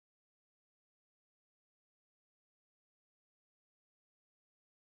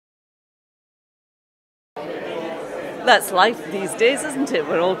That's life these days, isn't it?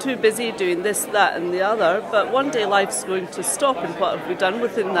 We're all too busy doing this, that and the other, but one day life's going to stop, and what have we done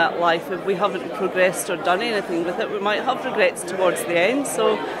within that life? If we haven't progressed or done anything with it, we might have regrets towards the end,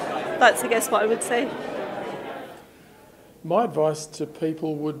 so that's, I guess, what I would say. My advice to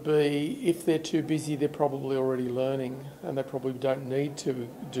people would be, if they're too busy, they're probably already learning and they probably don't need to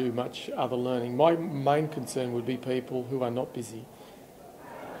do much other learning. My main concern would be people who are not busy.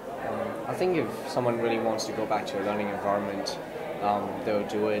 I think if someone really wants to go back to a learning environment, they'll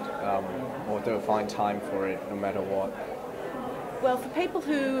do it, or they'll find time for it no matter what. Well, for people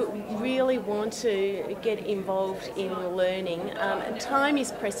who really want to get involved in learning, time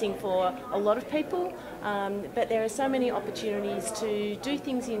is pressing for a lot of people, but there are so many opportunities to do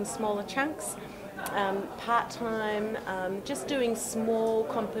things in smaller chunks, part-time, just doing small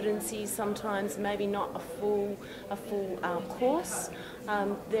competencies sometimes, maybe not a full course.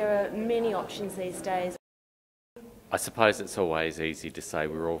 There are many options these days. I suppose it's always easy to say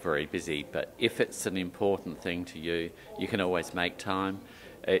we're all very busy, but if it's an important thing to you, you can always make time.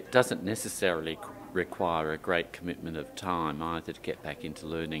 It doesn't necessarily require a great commitment of time either to get back into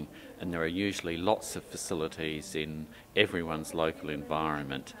learning, and there are usually lots of facilities in everyone's local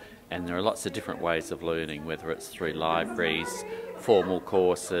environment, and there are lots of different ways of learning, whether it's through libraries, formal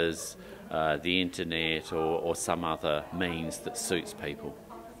courses, the internet, or some other means that suits people.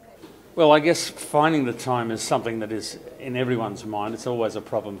 Well, I guess finding the time is something that is in everyone's mind. It's always a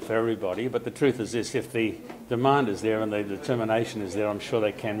problem for everybody, but the truth is this: if the demand is there and the determination is there, I'm sure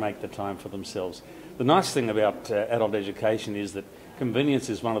they can make the time for themselves. The nice thing about adult education is that convenience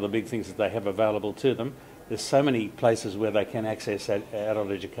is one of the big things that they have available to them. There's so many places where they can access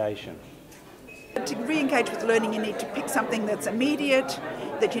adult education. To re-engage with learning, you need to pick something that's immediate,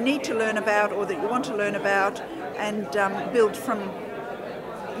 that you need to learn about or that you want to learn about, and build from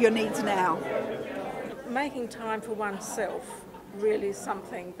your needs now. Making time for oneself really is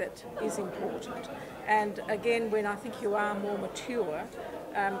something that is important. And again, when I think you are more mature,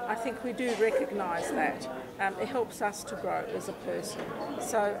 I think we do recognise that. It helps us to grow as a person.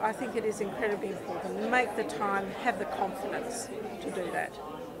 So I think it is incredibly important. Make the time, have the confidence to do that.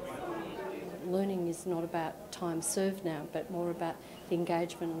 Learning is not about time served now, but more about the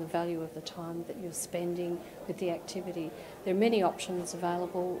engagement and the value of the time that you're spending with the activity. There are many options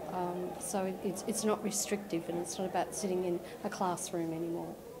available, so it's not restrictive, and it's not about sitting in a classroom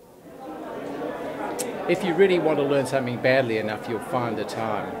anymore. If you really want to learn something badly enough, you'll find the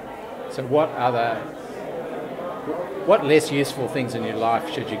time. So what less useful things in your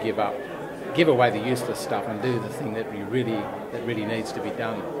life should you give up? Give away the useless stuff and do the thing that really needs to be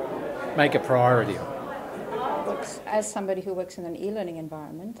done. Make a priority of it. As somebody who works in an e-learning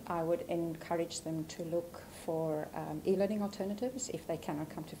environment, I would encourage them to look for e-learning alternatives if they cannot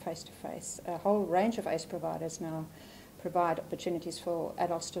come to face-to-face. A whole range of ACE providers now provide opportunities for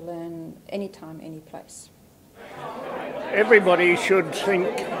adults to learn anytime, any place. Everybody should think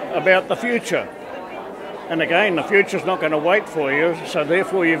about the future. And again, the future's not going to wait for you, so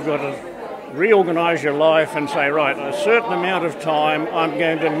therefore you've got to reorganise your life and say, right, a certain amount of time I'm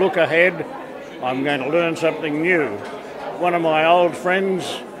going to look ahead, I'm going to learn something new. One of my old friends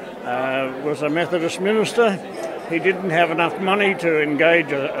was a Methodist minister. He didn't have enough money to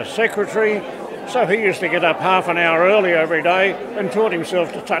engage a secretary, so he used to get up half an hour early every day and taught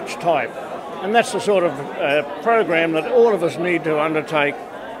himself to touch type. And that's the sort of program that all of us need to undertake,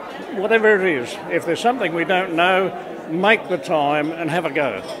 whatever it is. If there's something we don't know, make the time and have a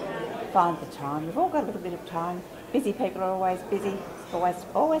go. Find the time. We've all got a little bit of time. Busy people are always busy.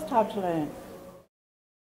 Always time to learn.